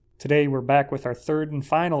Today, we're back with our third and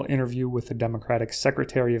final interview with the Democratic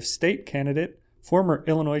Secretary of State candidate, former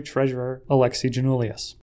Illinois Treasurer Alexi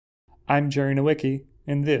Giannoulias. I'm Jerry Nowicki,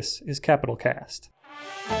 and this is Capital Cast.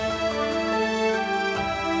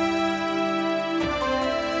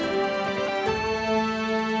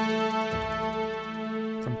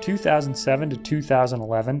 From 2007 to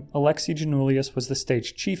 2011, Alexi Giannoulias was the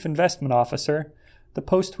state's chief investment officer, the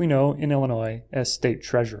post we know in Illinois as state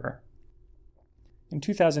treasurer. In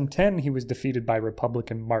 2010, he was defeated by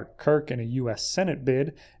Republican Mark Kirk in a U.S. Senate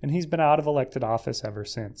bid, and he's been out of elected office ever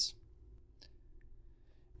since.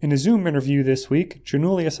 In a Zoom interview this week,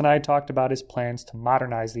 Giannoulias and I talked about his plans to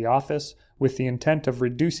modernize the office with the intent of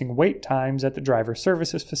reducing wait times at the driver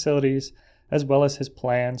services facilities, as well as his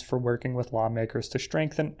plans for working with lawmakers to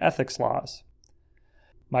strengthen ethics laws.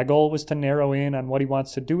 My goal was to narrow in on what he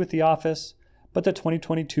wants to do with the office, but the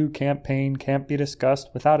 2022 campaign can't be discussed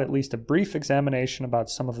without at least a brief examination about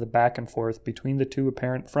some of the back and forth between the two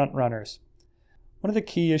apparent frontrunners. One of the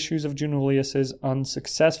key issues of Giannoulias'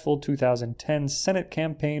 unsuccessful 2010 Senate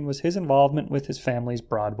campaign was his involvement with his family's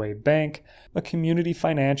Broadway Bank, a community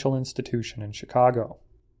financial institution in Chicago.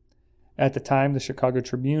 At the time, the Chicago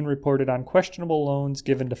Tribune reported on questionable loans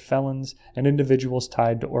given to felons and individuals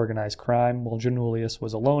tied to organized crime while Giannoulias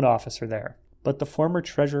was a loan officer there. But the former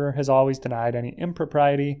treasurer has always denied any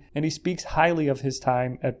impropriety, and he speaks highly of his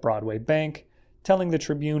time at Broadway Bank, telling the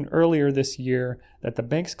Tribune earlier this year that the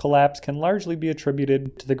bank's collapse can largely be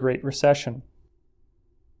attributed to the Great Recession.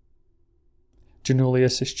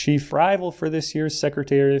 Giannoulias' chief rival for this year's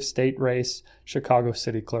Secretary of State race, Chicago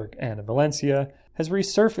City Clerk Anna Valencia, has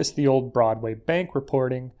resurfaced the old Broadway Bank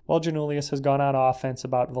reporting, while Giannoulias has gone on offense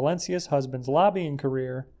about Valencia's husband's lobbying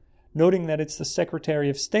career, noting that it's the Secretary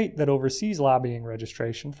of State that oversees lobbying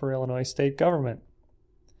registration for Illinois state government.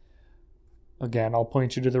 Again, I'll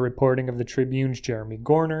point you to the reporting of the Tribune's Jeremy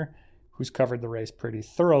Gorner, who's covered the race pretty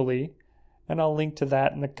thoroughly, and I'll link to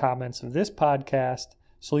that in the comments of this podcast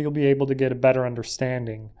so you'll be able to get a better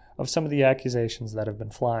understanding of some of the accusations that have been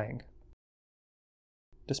flying.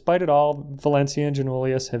 Despite it all, Valencia and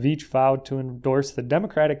Giannoulias have each vowed to endorse the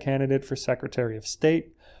Democratic candidate for Secretary of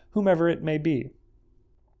State, whomever it may be.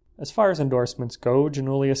 As far as endorsements go,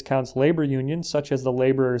 Giannoulias counts labor unions such as the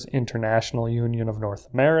Laborers International Union of North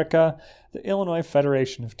America, the Illinois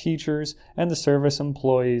Federation of Teachers, and the Service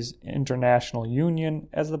Employees International Union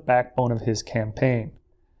as the backbone of his campaign.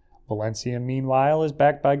 Valencia, meanwhile, is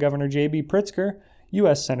backed by Governor J.B. Pritzker,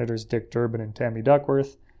 U.S. Senators Dick Durbin and Tammy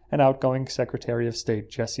Duckworth, and outgoing Secretary of State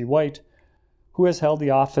Jesse White, who has held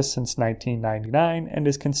the office since 1999 and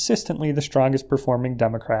is consistently the strongest performing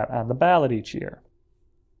Democrat on the ballot each year.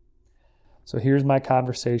 So here's my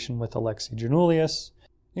conversation with Alexi Giannoulias,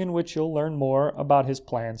 in which you'll learn more about his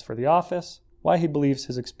plans for the office, why he believes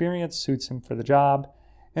his experience suits him for the job,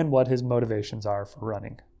 and what his motivations are for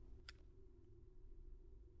running.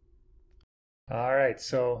 All right,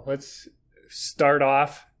 so let's start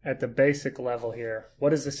off at the basic level here. What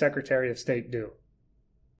does the Secretary of State do?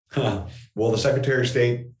 Well, the Secretary of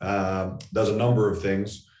State does a number of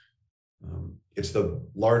things. It's the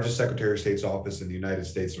largest Secretary of State's office in the United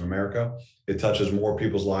States of America. It touches more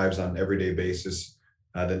people's lives on an everyday basis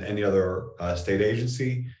than any other state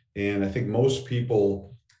agency. And I think most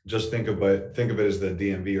people just think of it as the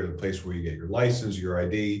DMV or the place where you get your license, your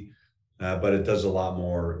ID, but it does a lot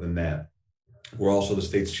more than that. We're also the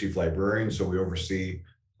state's chief librarian, so we oversee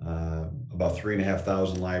about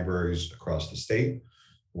 3,500 libraries across the state.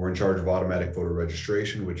 We're in charge of automatic voter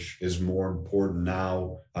registration, which is more important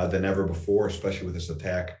now than ever before, especially with this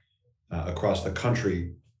attack across the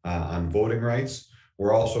country on voting rights.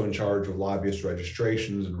 We're also in charge of lobbyist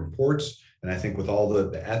registrations and reports. And I think with all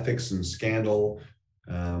the ethics and scandal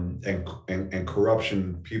and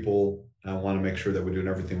corruption, people want to make sure that we're doing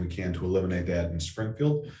everything we can to eliminate that in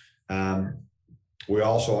Springfield. We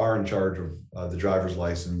also are in charge of the driver's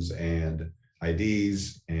license and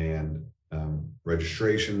IDs and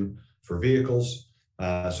registration for vehicles.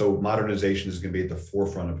 So modernization is going to be at the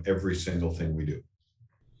forefront of every single thing we do.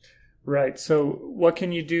 Right. So what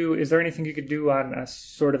can you do? Is there anything you could do on a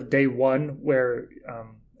sort of day one where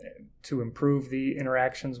to improve the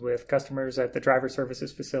interactions with customers at the driver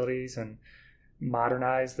services facilities and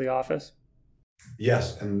modernize the office?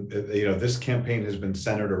 Yes, and this campaign has been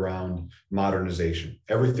centered around modernization.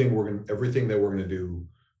 Everything that we're going to do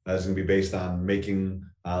is going to be based on making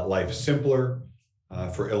life simpler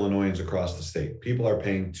for Illinoisans across the state. People are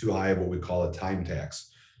paying too high of what we call a time tax.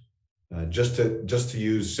 Just to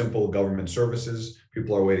use simple government services,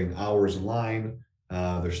 people are waiting hours in line.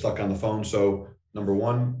 They're stuck on the phone. So number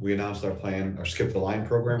one, we announced our plan, our Skip the Line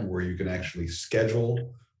program, where you can actually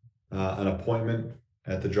schedule an appointment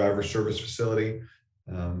at the driver service facility.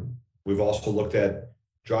 We've also looked at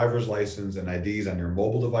driver's license and IDs on your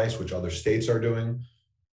mobile device, which other states are doing.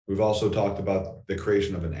 We've also talked about the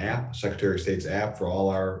creation of an app, Secretary of State's app for all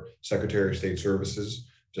our Secretary of State services,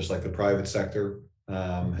 just like the private sector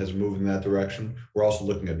has moved in that direction. We're also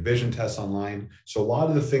looking at vision tests online. So a lot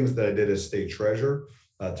of the things that I did as state treasurer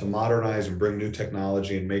to modernize and bring new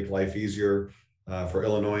technology and make life easier for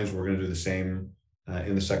Illinoisans, we're going to do the same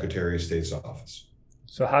in the Secretary of State's office.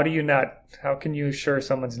 So how can you assure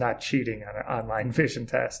someone's not cheating on an online vision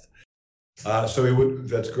test? That's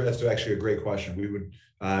actually a great question. We would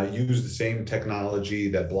use the same technology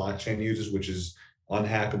that blockchain uses, which is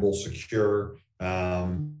unhackable, secure.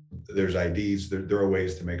 There's IDs. There are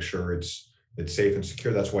ways to make sure it's safe and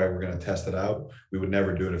secure. That's why we're going to test it out. We would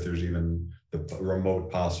never do it if there's even the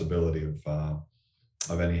remote possibility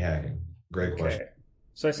of any hacking. Great question.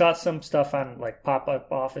 So I saw some stuff on like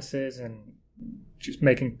pop-up offices and just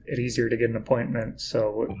making it easier to get an appointment.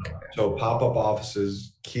 So pop-up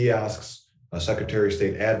offices, kiosks, Secretary of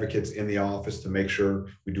State advocates in the office to make sure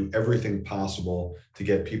we do everything possible to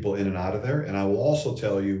get people in and out of there. And I will also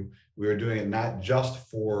tell you, we are doing it not just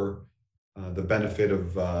for the benefit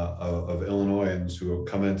of Illinoisans who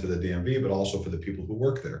come into the DMV, but also for the people who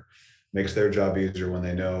work there. Makes their job easier when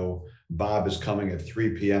they know Bob is coming at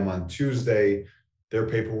 3 p.m. on Tuesday. Their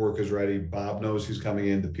paperwork is ready. Bob knows he's coming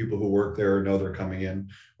in. The people who work there know they're coming in,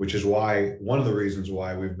 which is one of the reasons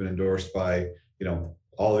why we've been endorsed by,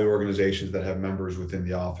 all the organizations that have members within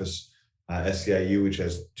the office. SEIU, which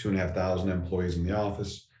has 2,500 employees in the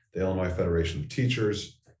office. The Illinois Federation of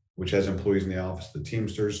Teachers, which has employees in the office. The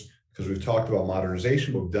Teamsters, because we've talked about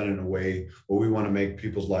modernization, but we've done it in a way where we want to make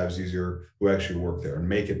people's lives easier who actually work there and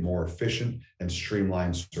make it more efficient and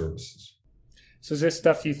streamline services. So is this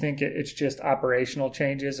stuff you think it's just operational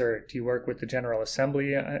changes, or do you work with the General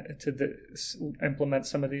Assembly to implement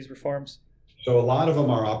some of these reforms? So a lot of them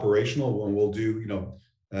are operational, and we'll do,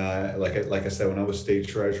 like I said, when I was state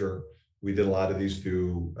treasurer, we did a lot of these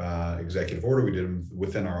through executive order. We did them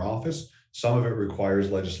within our office. Some of it requires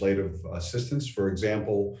legislative assistance. For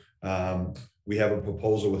example, we have a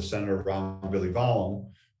proposal with Senator Ron Billy Vollum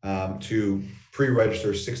to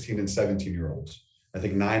pre-register 16 and 17-year-olds. I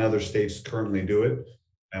think 9 other states currently do it.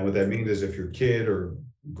 And what that means is if your kid or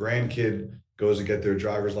grandkid goes to get their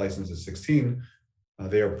driver's license at 16,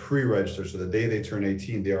 they are pre-registered. So the day they turn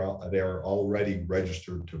 18, they are already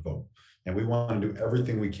registered to vote. And we want to do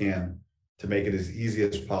everything we can to make it as easy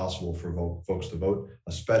as possible for folks to vote,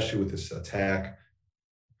 especially with this attack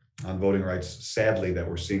on voting rights, sadly, that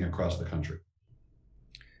we're seeing across the country.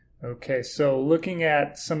 Okay, so looking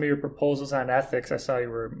at some of your proposals on ethics, I saw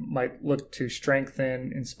might look to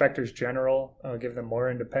strengthen inspectors general, give them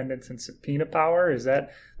more independence and subpoena power.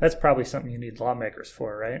 That's probably something you need lawmakers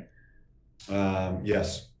for, right?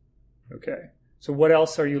 Yes. Okay. So what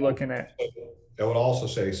else are you looking at? I would also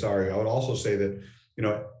say that,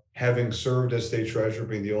 having served as state treasurer,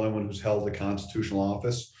 being the only one who's held a constitutional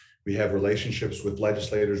office, we have relationships with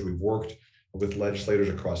legislators. We've worked with legislators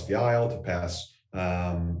across the aisle to pass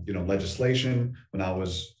legislation. When I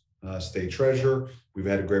was state treasurer, we've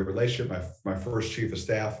had a great relationship. My first chief of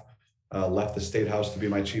staff left the state house to be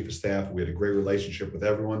my chief of staff. We had a great relationship with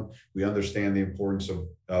everyone. We understand the importance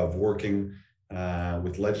of working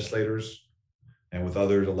with legislators and with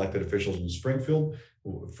other elected officials in Springfield.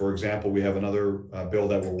 For example, we have another bill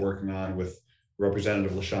that we're working on with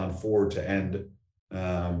Representative LaShawn Ford to end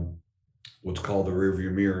what's called the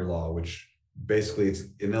rearview mirror law, which basically, it's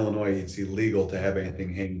in Illinois, it's illegal to have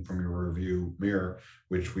anything hanging from your rearview mirror,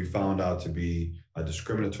 which we found out to be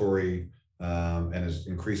discriminatory and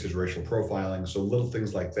increases racial profiling. So little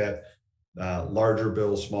things like that, larger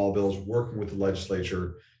bills, small bills, working with the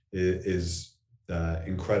legislature is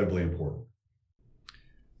incredibly important.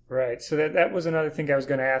 Right. So that was another thing I was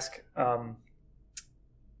going to ask.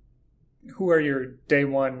 Who are your day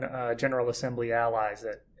one General Assembly allies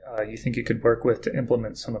that you think you could work with to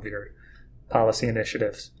implement some of your policy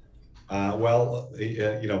initiatives? I've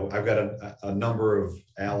got a number of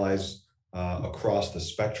allies across the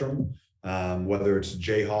spectrum, whether it's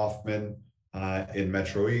Jay Hoffman in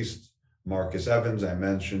Metro East, Marcus Evans, I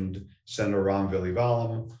mentioned Senator Ron Billy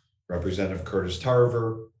Vollum, Representative Curtis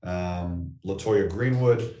Tarver, Latoya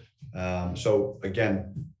Greenwood. So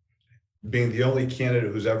again, being the only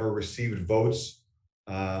candidate who's ever received votes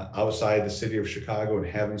outside the city of Chicago and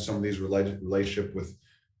having some of these relationships with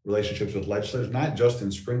legislators, not just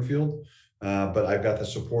in Springfield, but I've got the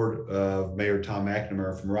support of Mayor Tom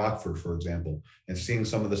McNamara from Rockford, for example, and seeing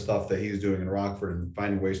some of the stuff that he's doing in Rockford and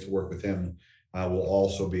finding ways to work with him will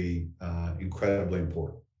also be incredibly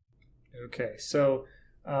important. Okay, so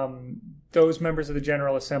those members of the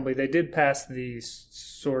General Assembly, they did pass the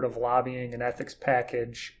sort of lobbying and ethics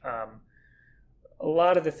package. A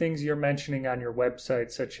lot of the things you're mentioning on your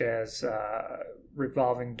website, such as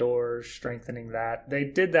revolving doors, strengthening that, they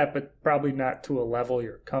did that, but probably not to a level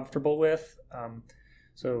you're comfortable with.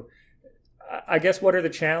 So I guess what are the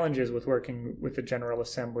challenges with working with the General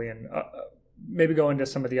Assembly, and maybe go into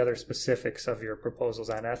some of the other specifics of your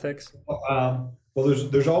proposals on ethics? Well,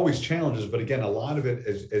 there's always challenges, but again, a lot of it,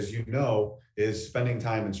 as you know, is spending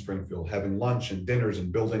time in Springfield, having lunch and dinners,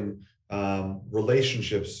 and building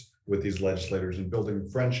relationships with these legislators, and building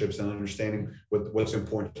friendships and understanding what's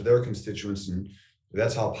important to their constituents. And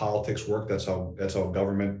that's how politics work. That's how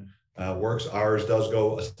government works. Ours does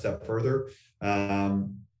go a step further.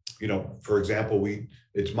 For example,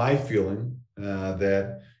 it's my feeling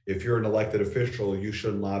that if you're an elected official, you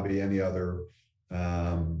shouldn't lobby any other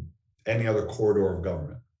corridor of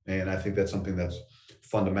government. And I think that's something that's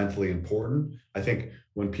fundamentally important. I think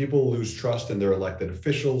when people lose trust in their elected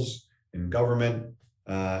officials, in government,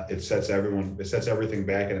 it sets everything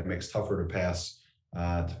back, and it makes it tougher to pass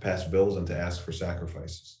bills and to ask for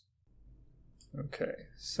sacrifices. Okay,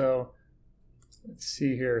 so let's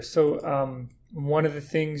see here. So one of the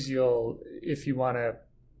things are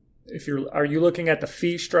you looking at the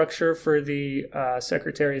fee structure for the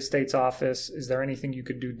Secretary of State's office? Is there anything you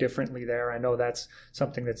could do differently there? I know that's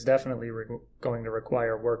something that's definitely going to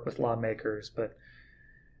require work with lawmakers, but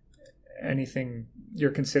anything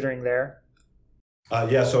you're considering there?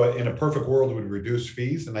 So in a perfect world, we would reduce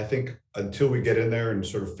fees. And I think until we get in there and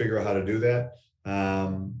sort of figure out how to do that, I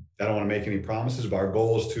don't want to make any promises, but our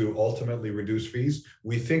goal is to ultimately reduce fees.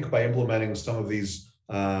 We think by implementing some of these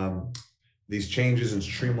changes and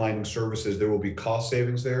streamlining services, there will be cost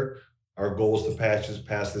savings there. Our goal is to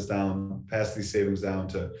pass these savings down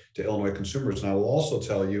to Illinois consumers. And I will also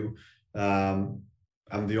tell you, I'm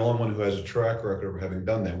the only one who has a track record of having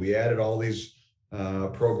done that. We added all these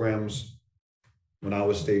programs when I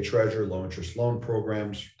was state treasurer, low interest loan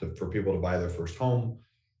programs for people to buy their first home,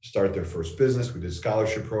 start their first business. We did a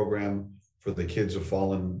scholarship program for the kids of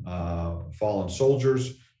fallen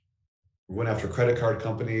soldiers. We went after credit card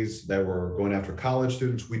companies that were going after college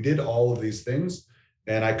students. We did all of these things,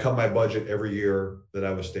 and I cut my budget every year that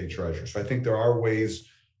I was state treasurer. So I think there are ways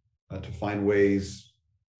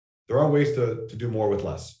to do more with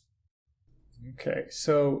less. Okay,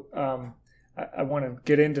 so I want to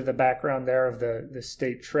get into the background there of the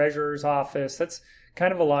state treasurer's office. That's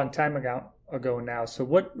kind of a long time ago now. So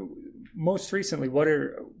what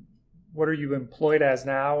are you employed as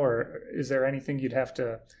now, or is there anything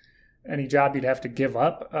any job you'd have to give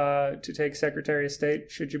up to take Secretary of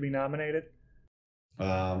State should you be nominated?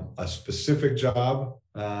 A specific job?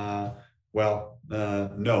 No.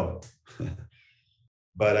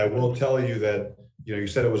 But I will tell you that, you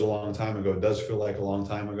said it was a long time ago. It does feel like a long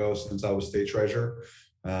time ago since I was state treasurer.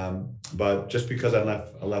 But just because I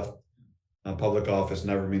left public office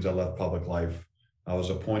never means I left public life. I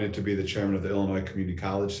was appointed to be the chairman of the Illinois Community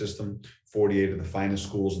College System, 48 of the finest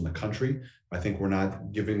schools in the country. I think we're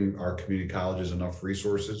not giving our community colleges enough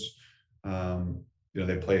resources.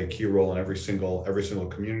 They play a key role in every single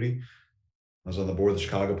community. I was on the board of the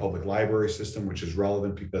Chicago Public Library System, which is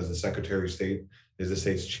relevant because the Secretary of State is the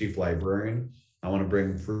state's chief librarian. I want to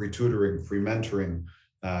bring free tutoring, free mentoring,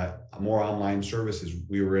 more online services.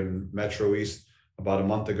 We were in Metro East about a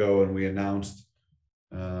month ago, and we announced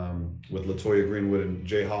with Latoya Greenwood and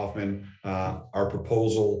Jay Hoffman our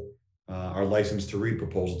proposal, our license to read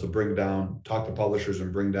proposal to talk to publishers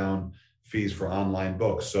and bring down fees for online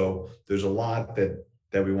books. So there's a lot that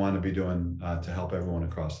we want to be doing to help everyone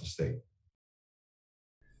across the state.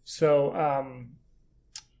 So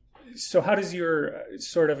how does your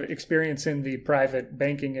sort of experience in the private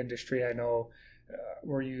banking industry? I know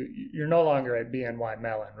you're no longer at BNY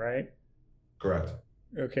Mellon, right? Correct.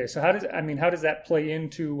 Okay, so how does that play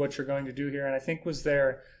into what you're going to do here? And I think, was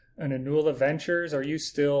there an Anula Ventures? Are you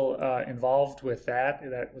still involved with that?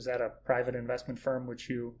 Was that a private investment firm which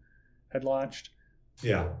you had launched?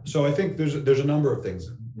 Yeah. So I think there's a number of things.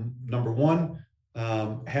 Number one,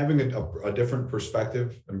 having a different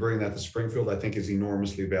perspective and bringing that to Springfield, I think, is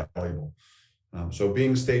enormously valuable. So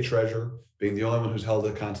being state treasurer, being the only one who's held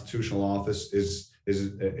a constitutional office is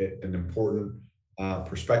an important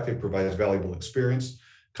perspective, provides valuable experience.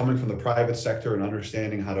 Coming from the private sector and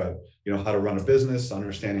understanding how to run a business,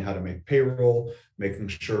 understanding how to make payroll, making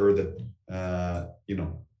sure that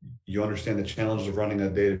you understand the challenges of running a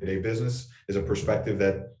day-to-day business is a perspective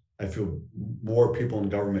that I feel more people in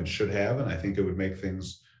government should have, and I think it would make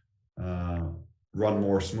things run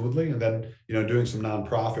more smoothly. And then, doing some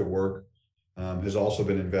nonprofit work has also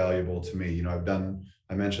been invaluable to me. I've done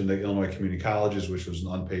I mentioned the Illinois Community Colleges, which was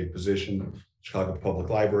an unpaid position. Chicago Public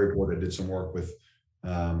Library Board, I did some work with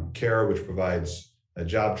CARA, which provides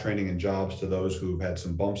job training and jobs to those who've had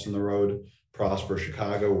some bumps in the road. Prosper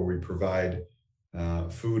Chicago, where we provide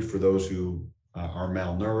food for those who are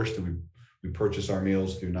malnourished, and we purchase our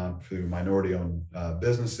meals through minority-owned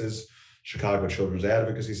businesses. Chicago Children's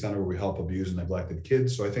Advocacy Center, where we help abused and neglected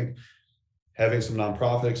kids. So I think having some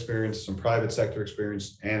nonprofit experience, some private sector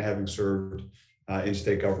experience, and having served in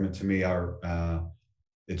state government, to me,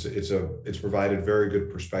 it's provided very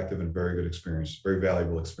good perspective and very good experience, very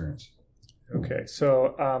valuable experience. Okay,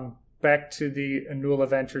 so back to the Anula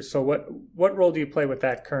Ventures. So what role do you play with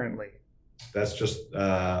that currently? That's just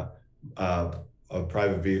a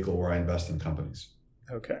private vehicle where I invest in companies.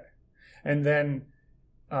 Okay, and then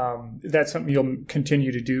that's something you'll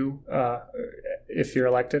continue to do if you're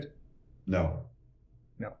elected? No.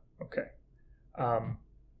 Okay.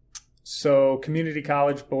 So Community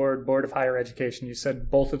College Board, Board of Higher Education, you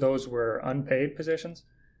said both of those were unpaid positions?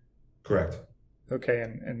 Correct. Okay,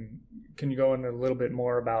 and can you go into a little bit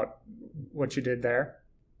more about what you did there?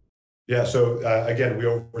 Yeah, so again, we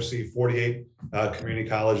oversee 48 community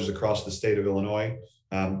colleges across the state of Illinois.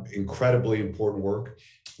 Incredibly important work.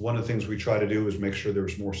 One of the things we try to do is make sure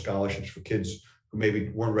there's more scholarships for kids who maybe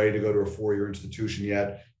weren't ready to go to a four-year institution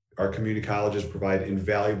yet. Our community colleges provide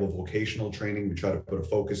invaluable vocational training. We try to put a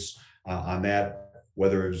focus on that,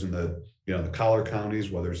 whether it was in the collar counties,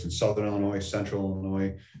 whether it's in Southern Illinois, Central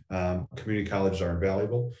Illinois. Community colleges are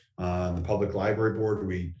invaluable. On the Public Library Board,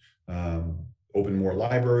 we open more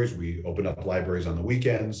libraries. We open up libraries on the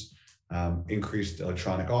weekends, increased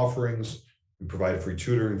electronic offerings. We provide free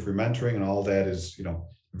tutoring, free mentoring, and all that is,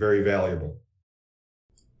 very valuable.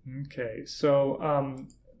 Okay, so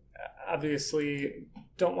obviously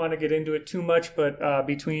don't want to get into it too much, but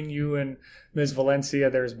between you and Ms. Valencia,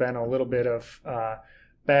 there's been a little bit of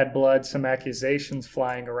bad blood, some accusations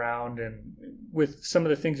flying around, and with some of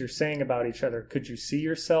the things you're saying about each other, could you see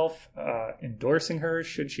yourself endorsing her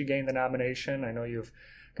should she gain the nomination? I know you've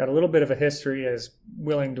got a little bit of a history as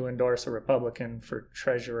willing to endorse a Republican for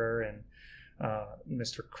treasurer and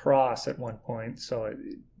Mr. Cross at one point. So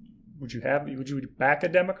would you back a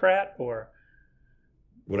Democrat, or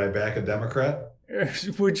would I back a Democrat?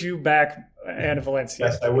 Would you back Anna Valencia?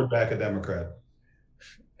 Yes, I would back a Democrat.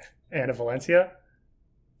 Anna Valencia?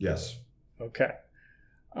 Yes. Okay.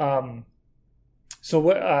 So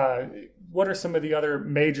what are some of the other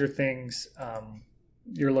major things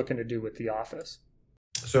you're looking to do with the office?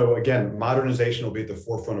 So again, modernization will be at the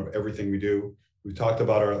forefront of everything we do. We talked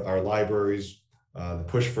about our libraries. The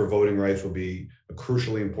push for voting rights will be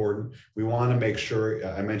crucially important. We want to make sure,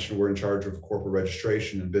 I mentioned we're in charge of corporate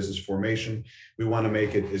registration and business formation. We want to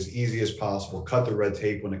make it as easy as possible, cut the red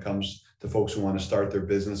tape when it comes to folks who want to start their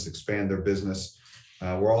business, expand their business.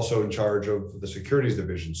 We're also in charge of the securities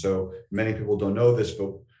division. So many people don't know this,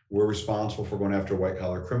 but we're responsible for going after white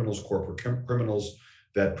collar criminals, corporate criminals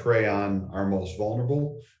that prey on our most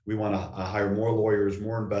vulnerable. We want to hire more lawyers,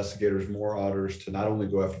 more investigators, more auditors to not only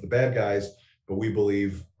go after the bad guys, but we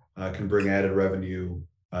believe can bring added revenue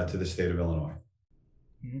to the state of Illinois.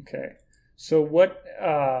 Okay. So what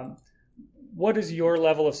does your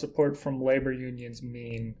level of support from labor unions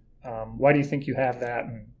mean? Why do you think you have that,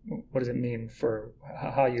 and what does it mean for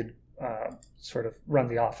how you sort of run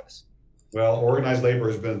the office? Well, organized labor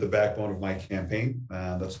has been at the backbone of my campaign.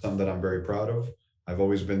 That's something that I'm very proud of. I've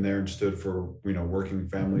always been there and stood for working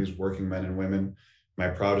families, working men and women. My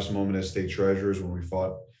proudest moment as state treasurer is when we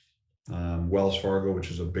fought Wells Fargo,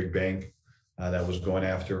 which is a big bank that was going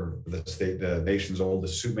after the nation's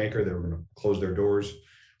oldest suit maker. They were going to close their doors.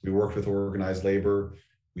 We worked with organized labor.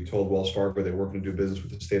 We told Wells Fargo they weren't going to do business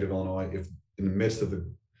with the state of Illinois if, in the midst of the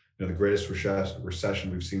greatest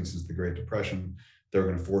recession we've seen since the Great Depression, they were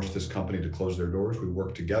going to force this company to close their doors. We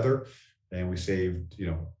worked together, and we saved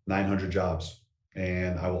 900 jobs.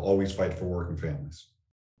 And I will always fight for working families.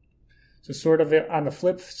 So, sort of on the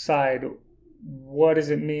flip side, what does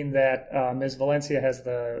it mean that Ms. Valencia has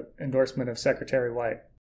the endorsement of Secretary White?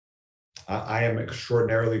 I am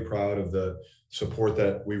extraordinarily proud of the support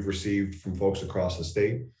that we've received from folks across the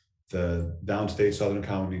state. The Downstate Southern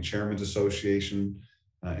County Chairman's Association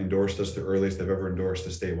endorsed us the earliest they've ever endorsed a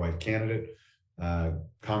statewide candidate.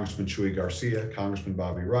 Congressman Chuy Garcia, Congressman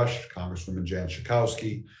Bobby Rush, Congresswoman Jan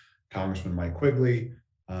Schakowsky, Congressman Mike Quigley,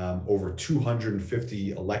 over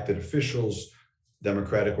 250 elected officials,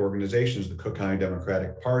 Democratic organizations, the Cook County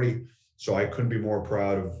Democratic Party. So I couldn't be more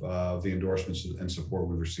proud of the endorsements and support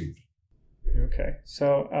we received. Okay,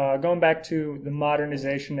 so going back to the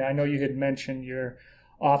modernization, I know you had mentioned your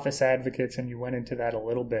office advocates and you went into that a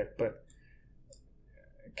little bit, but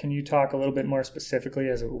can you talk a little bit more specifically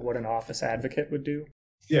as what an office advocate would do?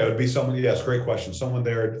 Yeah, it would be someone. Yes, great question. Someone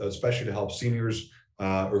there, especially to help seniors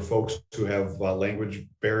or folks who have language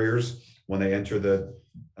barriers when they enter the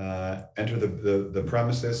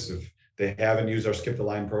premises. If they haven't used our Skip the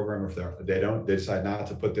Line program, or if they decide not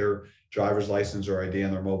to put their driver's license or ID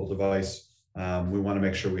on their mobile device, we want to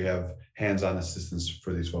make sure we have hands-on assistance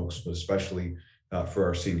for these folks, but especially for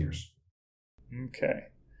our seniors. Okay.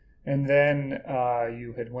 And then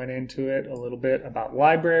you had went into it a little bit about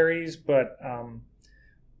libraries, but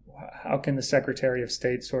how can the Secretary of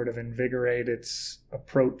State sort of invigorate its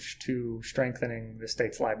approach to strengthening the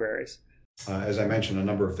state's libraries? As I mentioned, a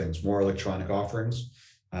number of things, more electronic offerings.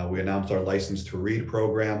 We announced our License to Read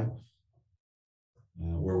program,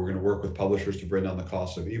 where we're going to work with publishers to bring down the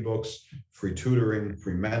cost of ebooks, free tutoring,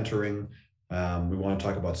 free mentoring. We want to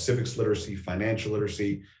talk about civics literacy, financial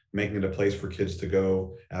literacy, making it a place for kids to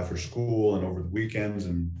go after school and over the weekends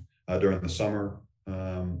and during the summer.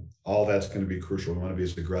 All that's going to be crucial. We want to be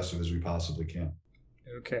as aggressive as we possibly can.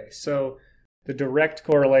 Okay, so the direct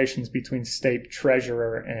correlations between state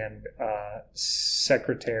treasurer and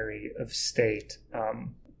Secretary of State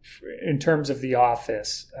in terms of the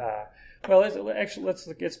office. Let's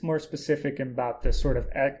get more specific about the sort of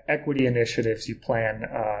equity initiatives you plan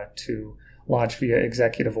to launch via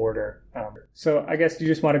executive order. So I guess you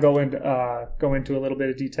just want to go into a little bit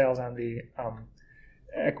of details on the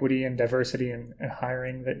equity and diversity and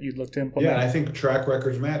hiring that you'd look to implement. Yeah, and I think track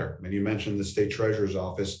records matter. And you mentioned the state treasurer's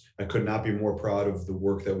office. I could not be more proud of the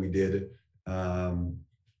work that we did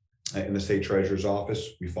in the state treasurer's office.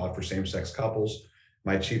 We fought for same-sex couples.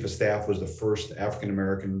 My chief of staff was the first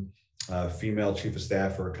African-American female chief of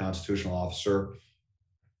staff or a constitutional officer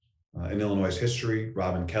in Illinois' history.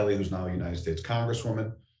 Robin Kelly, who's now a United States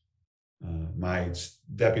Congresswoman. My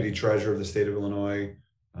deputy treasurer of the state of Illinois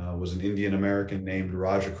was an Indian American named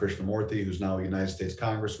Raja Krishnamurthy, who's now a United States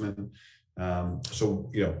Congressman.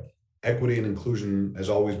 Equity and inclusion has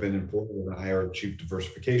always been important. We're going to hire a chief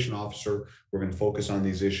diversification officer. We're going to focus on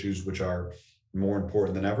these issues, which are more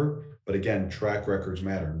important than ever. But again, track records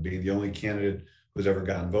matter. Being the only candidate who's ever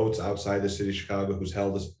gotten votes outside the city of Chicago, who's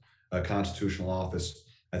held a constitutional office,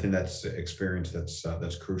 I think that's experience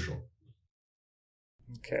that's crucial.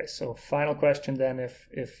 Okay, so final question then,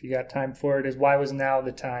 if you got time for it, is why was now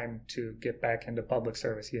the time to get back into public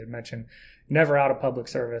service? You had mentioned never out of public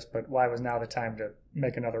service, but why was now the time to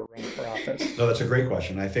make another run for office? No, that's a great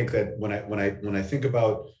question. I think that when I think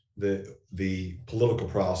about the political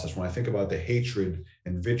process, when I think about the hatred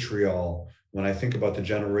and vitriol, when I think about the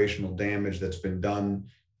generational damage that's been done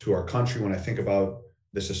to our country, when I think about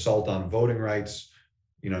this assault on voting rights,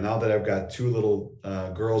 now that I've got two little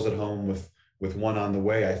girls at home with one on the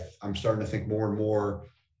way, I'm starting to think more and more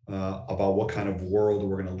about what kind of world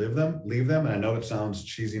we're going to leave them. And I know it sounds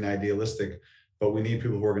cheesy and idealistic, but we need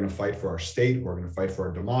people who are going to fight for our state, who are going to fight for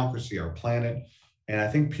our democracy, our planet. And I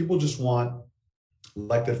think people just want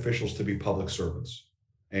elected officials to be public servants.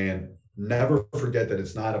 And never forget that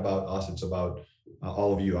it's not about us, it's about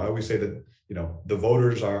all of you. I always say that, the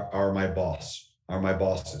voters are my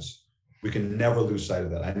bosses. We can never lose sight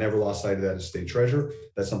of that. I never lost sight of that as state treasurer.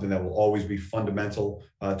 That's something that will always be fundamental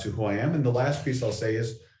to who I am. And the last piece I'll say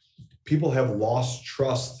is people have lost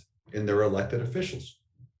trust in their elected officials.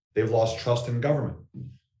 They've lost trust in government.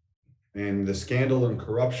 And the scandal and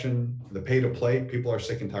corruption, the pay to play, people are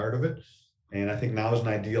sick and tired of it. And I think now is an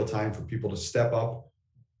ideal time for people to step up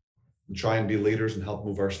and try and be leaders and help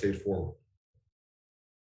move our state forward.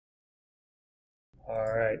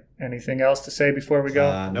 All right. Anything else to say before we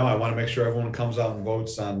go? No, I want to make sure everyone comes out and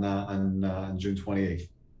votes on June 28th.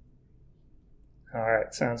 All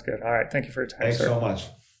right. Sounds good. All right. Thank you for your time, Thanks sir. so much.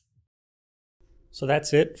 So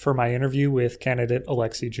that's it for my interview with candidate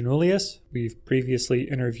Alexi Giannoulias. We've previously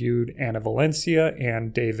interviewed Anna Valencia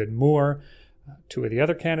and David Moore, two of the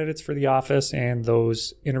other candidates for the office, and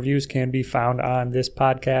those interviews can be found on this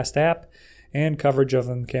podcast app, and coverage of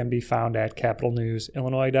them can be found at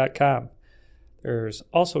capitalnewsillinois.com. There's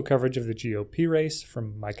also coverage of the GOP race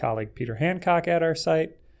from my colleague Peter Hancock at our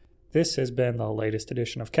site. This has been the latest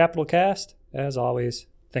edition of Capital Cast. As always,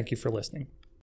 thank you for listening.